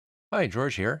Hi,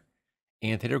 George here,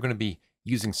 and today we're going to be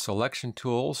using selection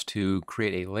tools to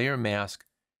create a layer mask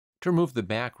to remove the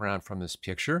background from this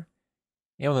picture,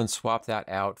 and we'll then swap that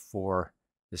out for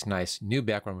this nice new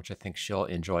background, which I think she'll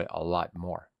enjoy a lot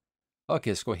more.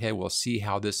 Okay, let's go ahead. We'll see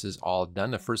how this is all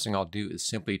done. The first thing I'll do is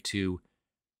simply to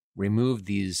remove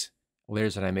these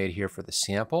layers that I made here for the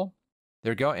sample.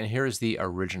 There we go, and here's the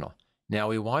original. Now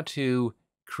we want to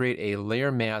create a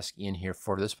layer mask in here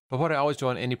for this, but what I always do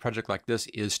on any project like this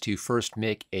is to first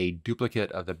make a duplicate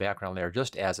of the background layer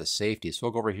just as a safety. So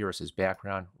we'll go over here, it says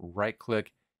background, right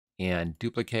click and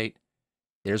duplicate.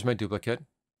 There's my duplicate.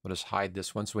 We'll just hide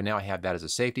this one. So we now have that as a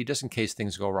safety. Just in case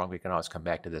things go wrong, we can always come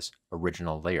back to this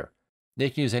original layer. Now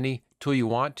you can use any tool you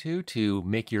want to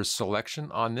make your selection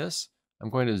on this. I'm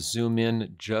going to zoom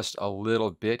in just a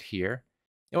little bit here.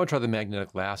 And we'll try the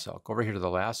Magnetic Lasso. Go over here to the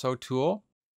Lasso Tool,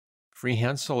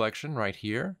 freehand selection right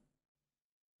here.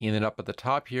 And then up at the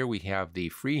top here, we have the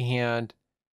freehand,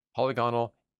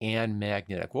 polygonal, and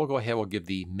magnetic. We'll go ahead, we'll give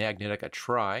the magnetic a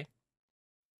try.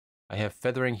 I have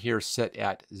feathering here set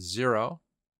at 0.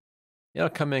 And I'll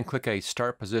come in and click a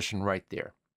start position right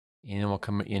there. And we'll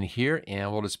come in here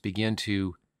and we'll just begin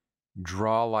to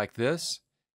draw like this.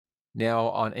 Now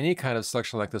on any kind of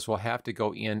selection like this, we'll have to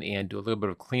go in and do a little bit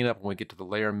of cleanup when we get to the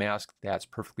layer mask. That's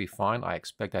perfectly fine. I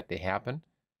expect that to happen.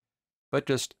 But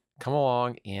just come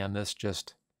along and let's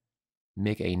just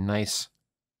make a nice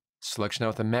selection. Now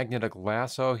with the Magnetic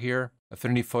Lasso here,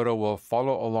 Affinity Photo will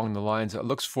follow along the lines. It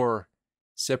looks for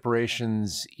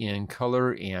separations in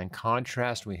color and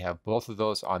contrast. We have both of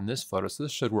those on this photo, so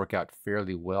this should work out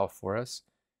fairly well for us.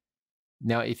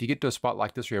 Now, if you get to a spot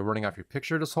like this where you're running off your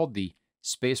picture, just hold the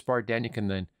space bar down. You can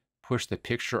then push the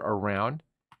picture around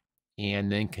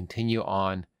and then continue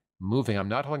on moving. I'm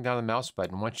not holding down the mouse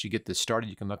button. Once you get this started,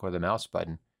 you can look with the mouse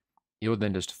button. It will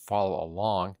then just follow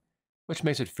along, which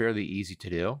makes it fairly easy to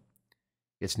do.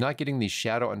 It's not getting the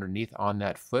shadow underneath on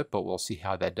that foot, but we'll see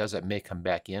how that does. It may come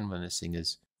back in when this thing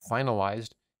is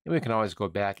finalized. And we can always go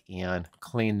back and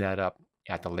clean that up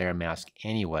at the layer mask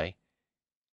anyway.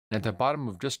 And at the bottom,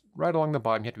 move just right along the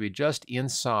bottom. You have to be just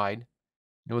inside.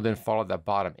 And we'll then follow that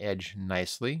bottom edge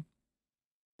nicely.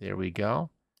 There we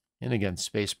go. And again,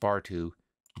 space bar to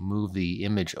move the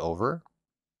image over.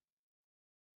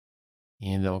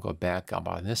 And then we'll go back up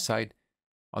on this side.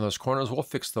 On those corners, we'll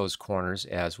fix those corners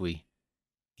as we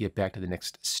get back to the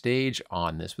next stage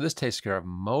on this. But this takes care of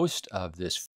most of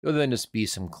this. It will then just be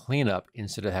some cleanup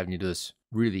instead of having to do this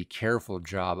really careful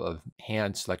job of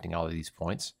hand selecting all of these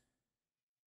points.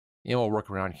 And we'll work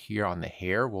around here on the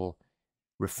hair. We'll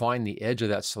refine the edge of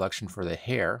that selection for the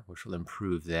hair, which will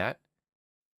improve that.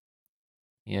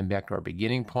 And back to our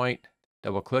beginning point,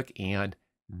 double click, and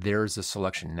there's the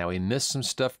selection. Now we missed some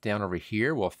stuff down over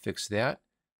here. We'll fix that.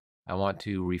 I want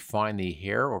to refine the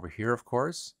hair over here, of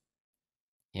course.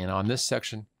 And on this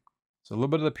section, so a little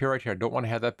bit of the appear right here. I don't want to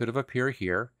have that bit of appear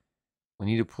here. We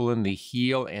need to pull in the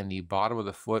heel and the bottom of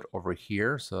the foot over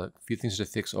here. So a few things to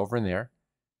fix over in there.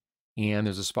 And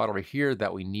there's a spot over here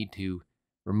that we need to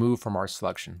remove from our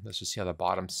selection. Let's just see how the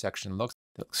bottom section looks.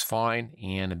 It looks fine,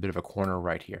 and a bit of a corner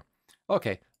right here.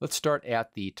 Okay, let's start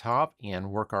at the top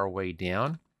and work our way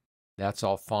down. That's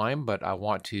all fine, but I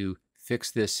want to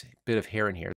fix this bit of hair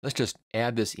in here. Let's just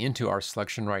add this into our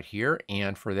selection right here.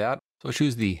 And for that, so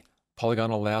choose the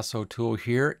polygonal lasso tool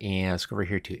here and let's go over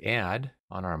here to add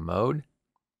on our mode.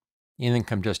 And then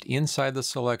come just inside the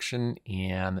selection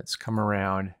and let's come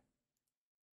around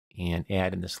and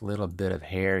add in this little bit of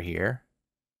hair here.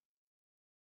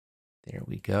 There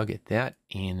we go, get that.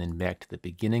 And then back to the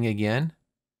beginning again.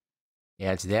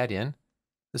 Adds that in.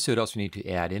 Let's see what else we need to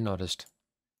add in. I'll just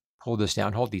pull this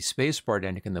down, hold the space bar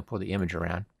down, you can then pull the image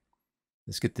around.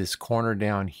 Let's get this corner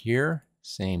down here,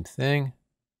 same thing.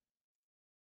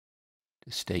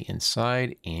 Just stay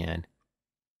inside, and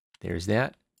there's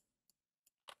that.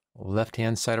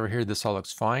 Left-hand side over here, this all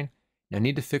looks fine. Now I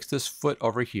need to fix this foot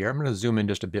over here. I'm going to zoom in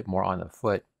just a bit more on the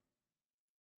foot.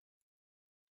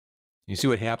 You see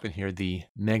what happened here? The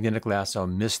magnetic lasso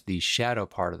missed the shadow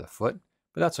part of the foot,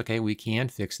 but that's okay. We can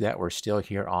fix that. We're still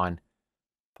here on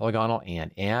polygonal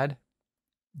and add.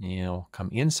 Come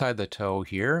inside the toe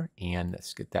here, and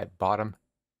let's get that bottom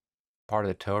part of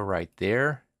the toe right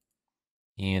there.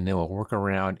 And then we'll work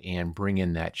around and bring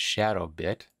in that shadow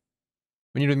bit.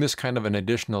 When you're doing this kind of an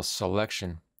additional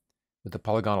selection with the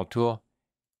polygonal tool,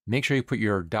 make sure you put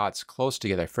your dots close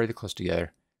together, fairly close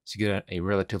together, so you get a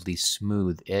relatively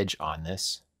smooth edge on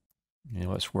this.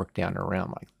 Let's work down around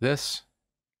like this.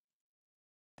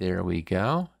 There we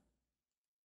go.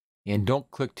 And don't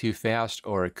click too fast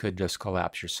or it could just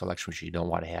collapse your selection, which you don't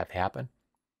want to have happen.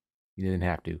 You didn't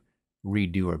have to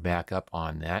redo or back up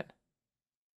on that.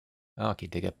 Okay,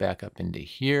 dig it back up into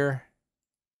here.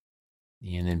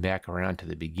 And then back around to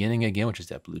the beginning again, which is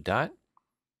that blue dot.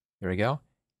 There we go.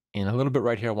 And a little bit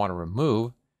right here I want to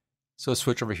remove. So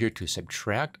switch over here to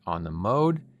subtract on the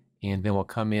mode. And then we'll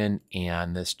come in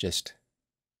and let's just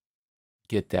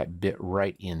get that bit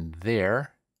right in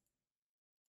there.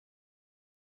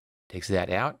 Takes that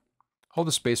out. Hold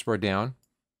the spacebar down.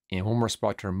 And one more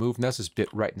spot to remove. And that's this bit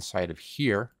right inside of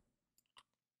here.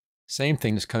 Same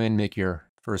thing, just come in and make your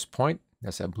first point.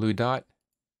 That's that blue dot.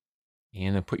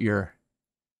 And then put your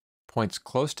points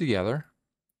close together.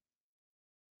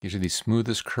 Gives you the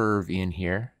smoothest curve in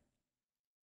here.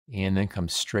 And then come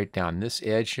straight down this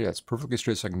edge here. That's perfectly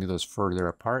straight, so I can do those further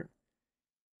apart.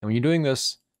 And when you're doing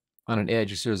this on an edge,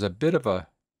 you see there's a bit of a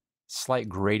slight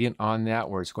gradient on that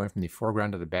where it's going from the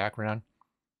foreground to the background.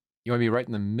 You want to be right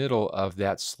in the middle of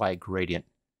that slight gradient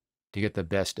to get the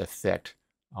best effect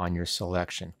on your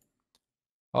selection.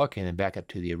 Okay, then back up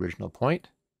to the original point.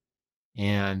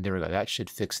 And there we go. That should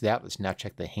fix that. Let's now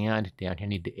check the hand down here. I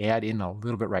need to add in a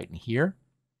little bit right in here.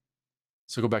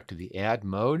 So go back to the add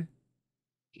mode.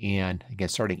 And again,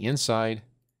 starting inside.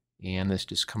 And let's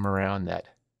just come around that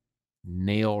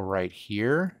nail right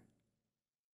here.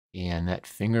 And that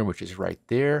finger, which is right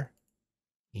there.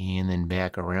 And then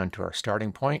back around to our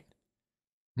starting point.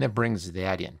 And that brings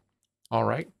that in. All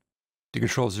right. Do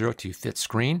Control 0 to fit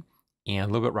screen. And a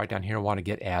little bit right down here I want to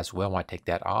get as well. I want to take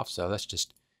that off. So let's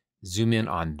just zoom in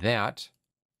on that.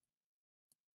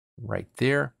 Right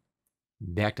there.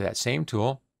 Back to that same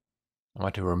tool. I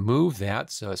want to remove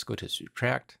that. So let's go to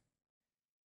subtract.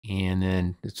 And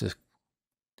then it's just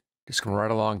go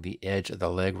right along the edge of the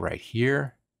leg right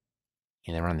here.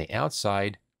 And then around the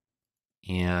outside.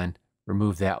 And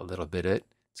remove that a little bit.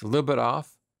 It's a little bit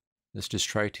off. Let's just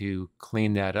try to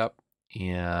clean that up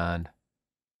and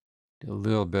do a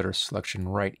little better selection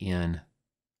right in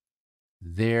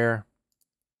there.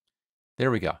 There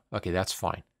we go. Okay, that's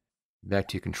fine. Back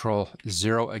to Control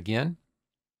 0 again.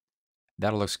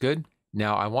 That looks good.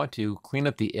 Now I want to clean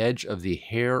up the edge of the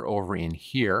hair over in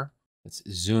here. Let's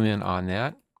zoom in on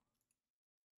that.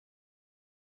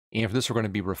 And for this, we're going to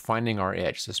be refining our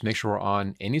edge. So let's make sure we're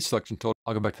on any selection tool.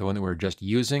 I'll go back to the one that we were just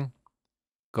using.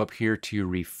 Go up here to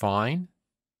Refine.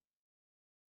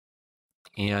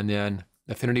 And then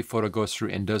Affinity Photo goes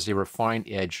through and does a refined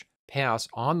edge pass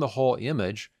on the whole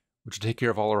image, which will take care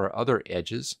of all our other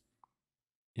edges.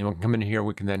 And we'll come in here,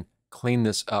 we can then clean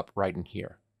this up right in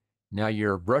here. Now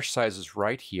your brush size is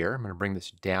right here. I'm going to bring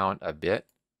this down a bit.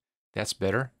 That's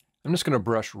better. I'm just going to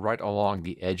brush right along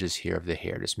the edges here of the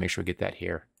hair. Just make sure we get that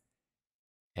hair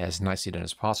as nicely done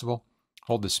as possible.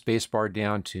 Hold the space bar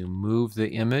down to move the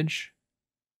image.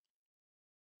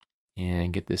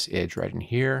 And get this edge right in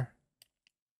here.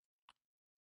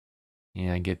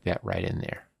 And get that right in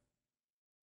there.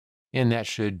 And that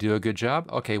should do a good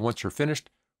job. Okay, once you're finished,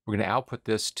 we're going to output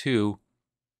this to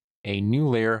a new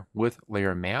layer with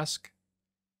layer mask.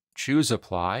 Choose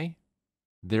apply.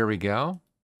 There we go.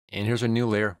 And here's a new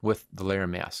layer with the layer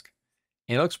mask.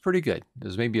 And it looks pretty good.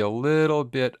 There's maybe a little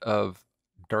bit of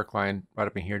dark line right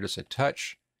up in here, just a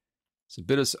touch. It's a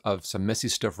bit of some messy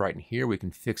stuff right in here. We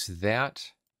can fix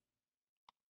that.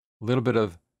 A little bit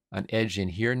of an edge in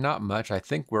here, not much. I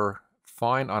think we're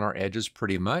fine on our edges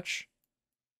pretty much.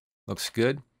 Looks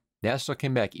good. That still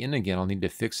came back in again. I'll need to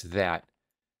fix that.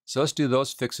 So let's do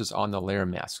those fixes on the layer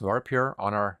mask. So we're up here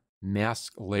on our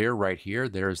mask layer right here.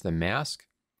 There's the mask.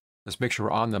 Let's make sure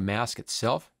we're on the mask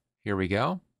itself. Here we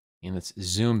go. And let's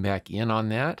zoom back in on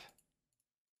that.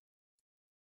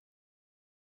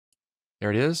 There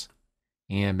it is.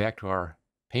 And back to our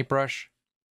paintbrush.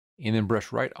 And then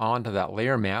brush right onto that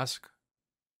layer mask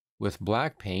with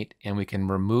black paint, and we can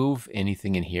remove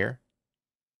anything in here.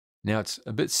 Now it's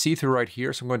a bit see-through right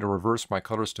here, so I'm going to reverse my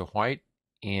colors to white,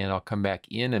 and I'll come back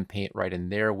in and paint right in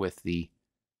there with the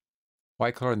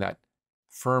white color, and that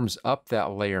firms up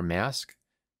that layer mask.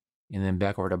 And then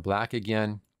back over to black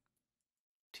again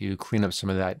to clean up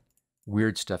some of that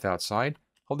weird stuff outside.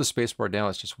 Hold the space bar down,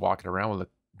 let's just walk it around. We'll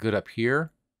look good up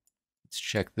here. Let's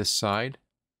check this side.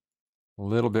 A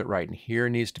little bit right in here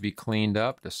needs to be cleaned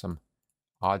up. There's some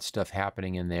odd stuff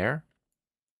happening in there.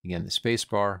 Again, the space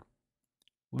bar.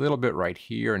 A little bit right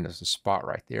here, and there's a spot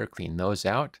right there. Clean those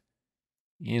out.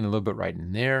 And a little bit right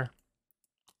in there.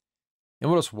 And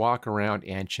we'll just walk around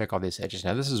and check all these edges.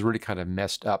 Now this is really kind of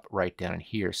messed up right down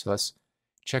here. So let's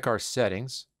check our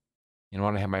settings. And I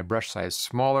want to have my brush size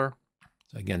smaller.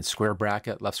 So again, square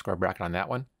bracket, left square bracket on that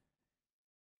one.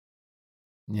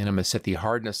 And I'm going to set the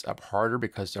hardness up harder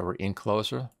because we're in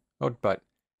closer. Oh, but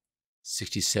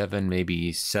 67,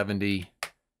 maybe 70%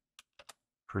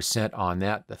 on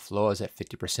that. The flow is at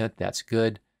 50%. That's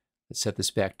good. Let's set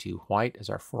this back to white as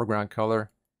our foreground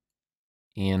color.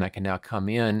 And I can now come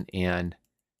in and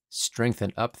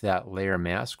strengthen up that layer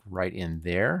mask right in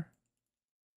there.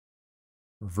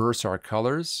 Reverse our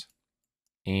colors,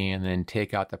 and then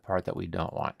take out the part that we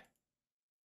don't want.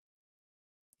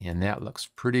 And that looks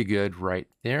pretty good right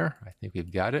there. I think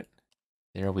we've got it.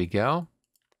 There we go.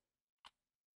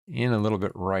 And a little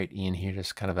bit right in here,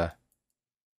 just kind of a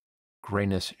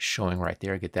grayness showing right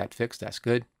there. Get that fixed, that's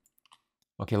good.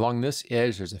 Okay, along this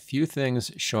edge, there's a few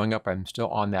things showing up. I'm still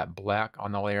on that black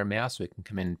on the layer mask, so we can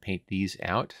come in and paint these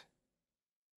out.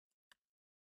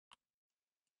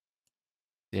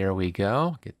 There we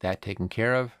go, get that taken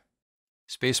care of.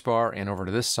 Spacebar and over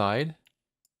to this side.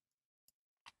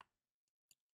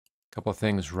 A couple of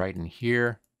things right in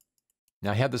here.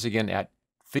 Now I have this again at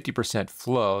 50%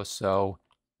 flow, so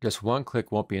just one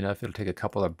click won't be enough. It'll take a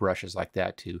couple of brushes like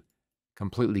that to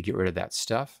completely get rid of that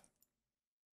stuff.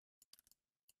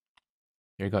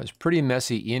 There you go. It's pretty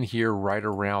messy in here right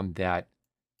around that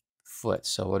foot.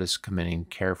 So we'll just come in and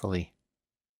carefully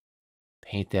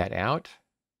paint that out.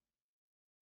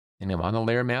 And I'm on the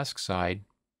layer mask side.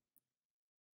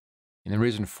 And the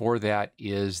reason for that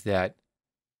is that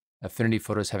Affinity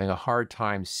Photo is having a hard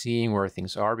time seeing where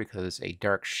things are because it's a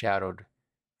dark shadowed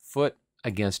foot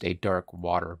against a dark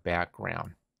water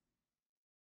background.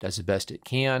 Does the best it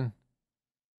can,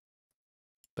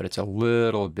 but it's a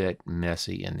little bit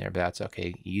messy in there, but that's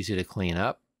okay. Easy to clean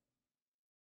up.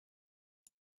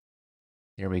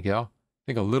 There we go. I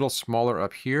think a little smaller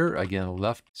up here. Again,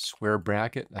 left square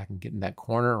bracket. I can get in that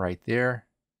corner right there.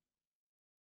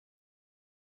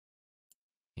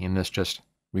 And let's just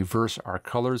reverse our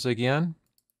colors again.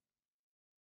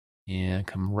 And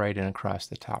come right in across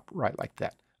the top, right like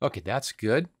that. Okay, that's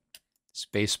good.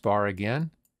 Space bar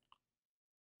again.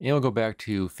 And we'll go back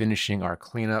to finishing our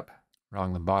cleanup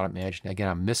along the bottom edge. And again,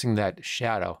 I'm missing that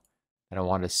shadow that I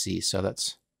want to see. So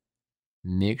let's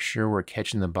make sure we're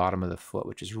catching the bottom of the foot,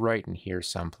 which is right in here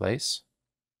someplace.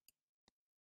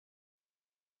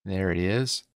 There it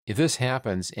is. If this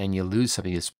happens and you lose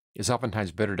something, it's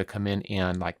oftentimes better to come in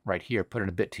and, like right here, put in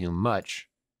a bit too much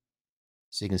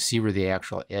so you can see where the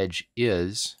actual edge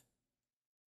is,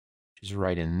 which is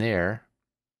right in there.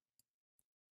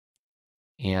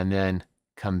 And then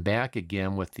come back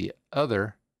again with the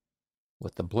other,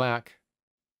 with the black,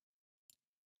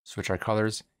 switch our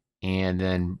colors, and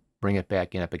then bring it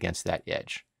back in up against that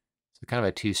edge. So kind of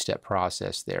a two-step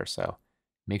process there. So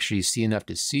make sure you see enough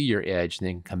to see your edge, and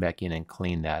then come back in and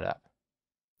clean that up.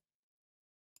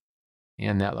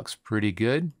 And that looks pretty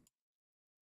good.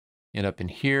 And up in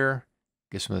here,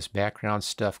 get some of this background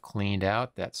stuff cleaned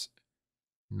out. That's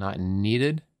not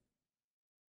needed.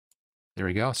 There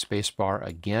we go, space bar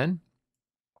again.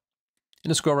 And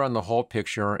let's go around the whole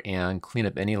picture and clean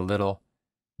up any little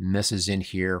messes in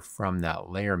here from that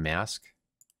layer mask.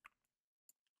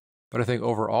 But I think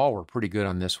overall we're pretty good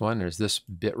on this one. There's this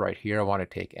bit right here I want to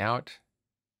take out.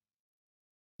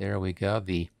 There we go.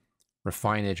 The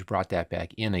refine edge brought that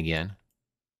back in again.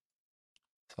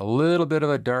 It's a little bit of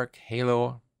a dark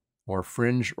halo or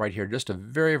fringe right here, just a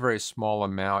very, very small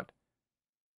amount.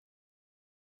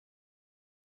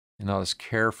 And I'll just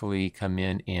carefully come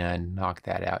in and knock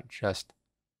that out just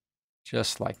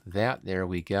like that. There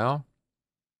we go.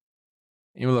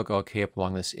 And we look okay up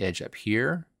along this edge up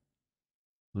here.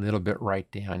 A little bit right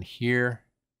down here.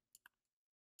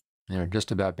 And we're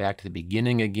just about back to the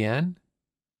beginning again.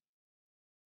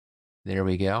 There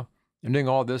we go. I'm doing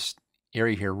all this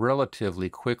area here relatively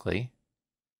quickly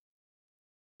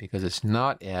because it's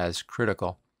not as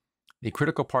critical. The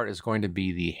critical part is going to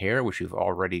be the hair, which we've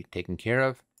already taken care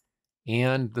of,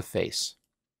 and the face.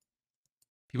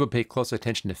 People pay close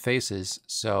attention to faces,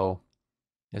 so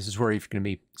this is where if you're going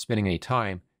to be spending any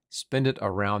time, spend it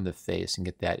around the face and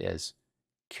get that as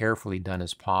carefully done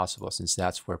as possible, since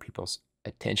that's where people's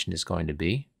attention is going to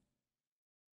be.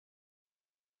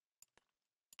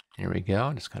 There we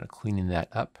go, just kind of cleaning that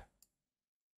up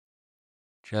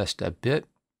just a bit.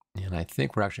 And I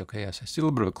think we're actually okay. I see a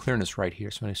little bit of a clearness right here,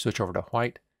 so I'm going to switch over to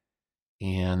white.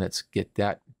 And let's get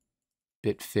that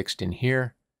bit fixed in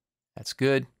here. That's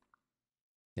good.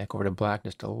 Back over to black,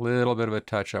 just a little bit of a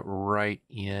touch up right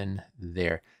in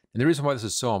there. And the reason why this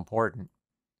is so important,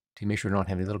 to make sure we don't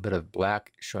have a little bit of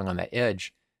black showing on that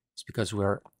edge, is because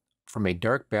we're from a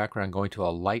dark background going to a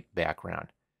light background.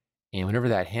 And whenever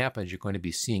that happens, you're going to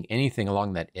be seeing anything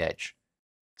along that edge.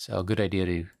 So a good idea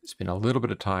to spend a little bit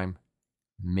of time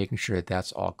making sure that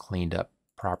that's all cleaned up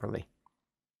properly.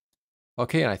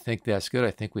 Okay, and I think that's good. I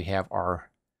think we have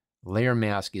our layer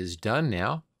mask is done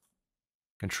now.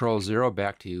 Control 0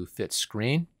 back to fit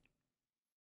screen.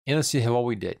 And let's see how well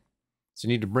we did. So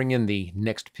you need to bring in the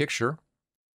next picture.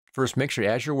 First, make sure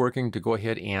as you're working to go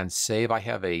ahead and save. I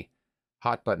have a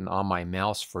hot button on my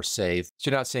mouse for save. So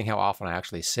you're not seeing how often I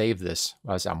actually save this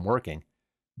as I'm working,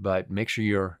 but make sure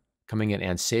you're coming in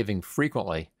and saving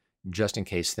frequently just in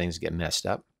case things get messed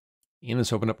up. And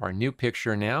let's open up our new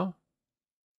picture now.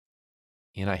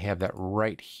 And I have that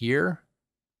right here.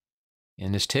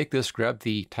 And just take this, grab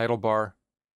the title bar,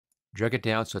 drag it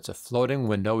down so it's a floating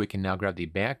window. We can now grab the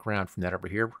background from that over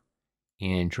here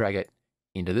and drag it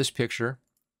into this picture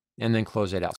and then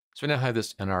close it out. So we now have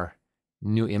this in our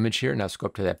new image here. Now let's go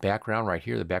up to that background right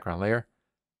here, the background layer.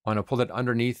 I want to pull that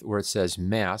underneath where it says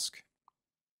mask.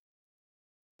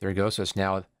 There we go. So it's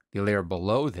now the layer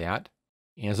below that.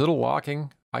 And there's a little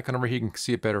locking icon over here. You can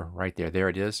see it better right there. There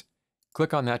it is.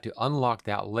 Click on that to unlock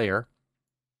that layer.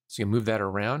 So you move that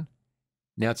around.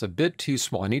 Now it's a bit too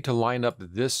small. I need to line up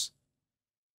this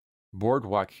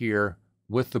boardwalk here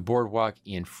with the boardwalk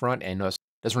in front, and notice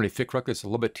it doesn't really fit correctly. It's a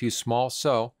little bit too small.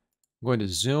 So I'm going to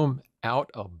zoom out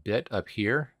a bit up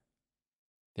here.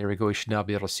 There we go. We should now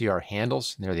be able to see our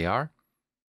handles. There they are.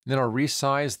 And then I'll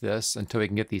resize this until we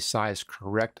can get the size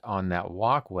correct on that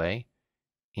walkway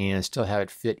and still have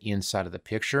it fit inside of the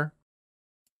picture.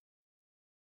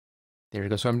 There we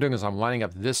go. So what I'm doing is I'm lining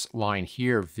up this line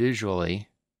here visually,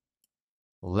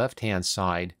 left-hand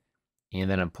side, and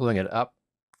then I'm pulling it up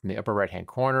from the upper right-hand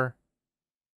corner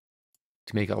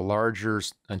to make it larger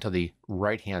until the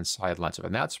right-hand side lines up.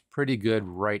 And that's pretty good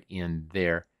right in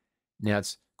there. Now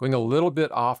it's going a little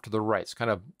bit off to the right. It's kind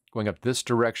of going up this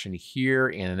direction here,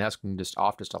 and that's going just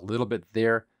off just a little bit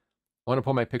there. I want to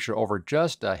pull my picture over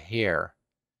just a hair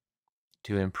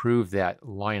to improve that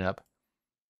lineup.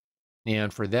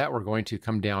 And for that, we're going to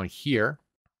come down here.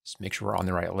 Just make sure we're on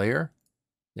the right layer.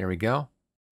 There we go.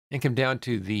 And come down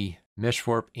to the Mesh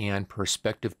Warp and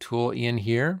Perspective tool in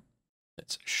here.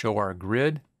 Let's show our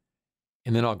grid.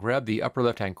 And then I'll grab the upper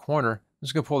left-hand corner. I'm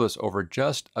just going to pull this over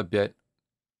just a bit,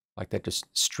 like that, just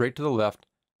straight to the left.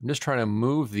 I'm just trying to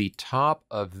move the top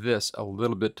of this a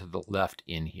little bit to the left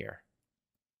in here.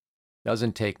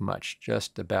 Doesn't take much,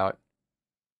 just about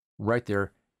right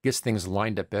there. Gets things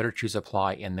lined up better. Choose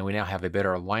apply, and then we now have a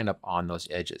better lineup on those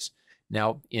edges.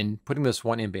 Now, in putting this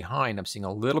one in behind, I'm seeing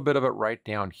a little bit of it right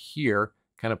down here,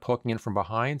 kind of poking in from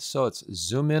behind. So let's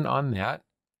zoom in on that.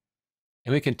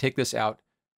 And we can take this out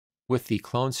with the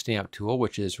clone stamp tool,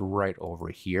 which is right over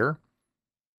here.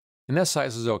 And that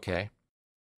size is okay.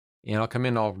 And I'll come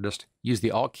in, I'll just use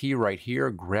the Alt key right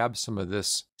here, grab some of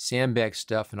this sandbag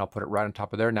stuff, and I'll put it right on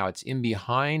top of there. Now it's in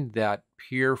behind that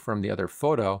pier from the other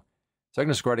photo. So I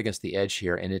can just go right against the edge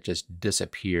here and it just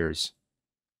disappears.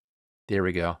 There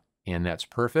we go. And that's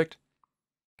perfect.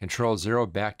 Control 0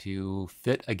 back to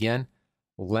fit again.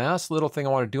 Last little thing I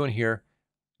want to do in here,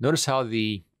 notice how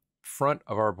the front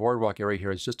of our boardwalk area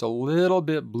here is just a little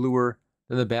bit bluer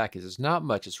than the back is. It's not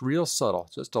much, it's real subtle,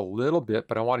 just a little bit,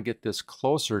 but I want to get this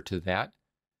closer to that.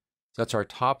 So that's our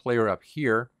top layer up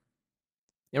here.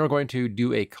 And we're going to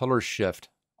do a color shift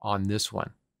on this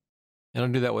one. And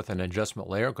I'll do that with an adjustment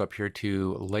layer. Go up here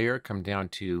to layer, come down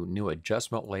to new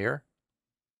adjustment layer.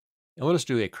 And we'll just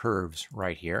do a curves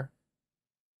right here.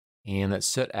 And let's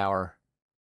set our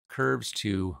curves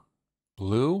to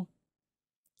blue.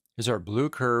 Here's our blue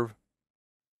curve.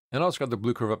 And I'll just grab the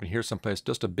blue curve up in here someplace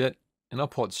just a bit. And I'll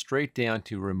pull it straight down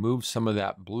to remove some of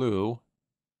that blue.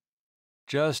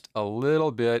 Just a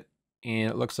little bit. And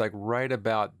it looks like right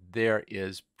about there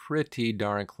is pretty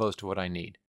darn close to what I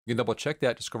need. You can double check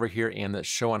that. Just go over here and let's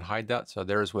show and hide that. So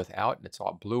there's without, and it's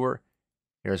all bluer.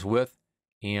 There's with,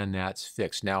 and that's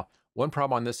fixed. Now, one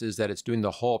problem on this is that it's doing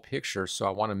the whole picture. So I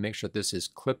want to make sure that this is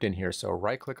clipped in here. So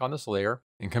right click on this layer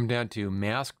and come down to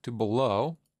mask to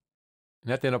below.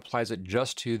 And that then applies it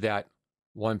just to that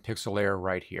 1 pixel layer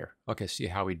right here. Okay, see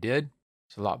how we did?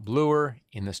 It's a lot bluer,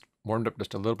 and this warmed up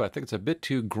just a little bit. I think it's a bit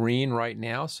too green right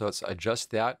now. So let's adjust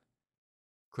that.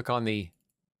 Click on the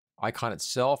icon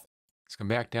itself. Let's come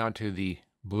back down to the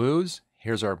blues.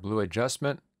 Here's our blue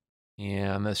adjustment.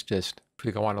 And let's just,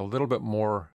 I want a little bit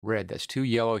more red. That's too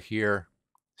yellow here.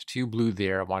 It's too blue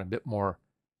there. I want a bit more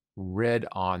red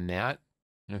on that.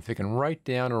 And I'm thinking right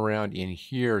down around in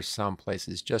here someplace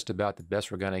is just about the best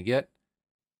we're going to get.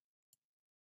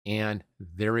 And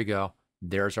there we go.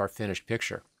 There's our finished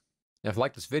picture. Now, if you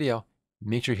like this video,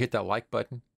 make sure you hit that like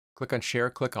button. Click on share,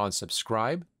 click on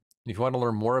subscribe. And if you want to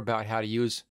learn more about how to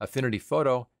use Affinity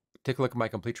Photo, take a look at my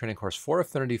complete training course for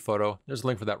Affinity Photo. There's a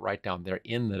link for that right down there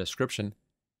in the description.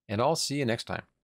 And I'll see you next time.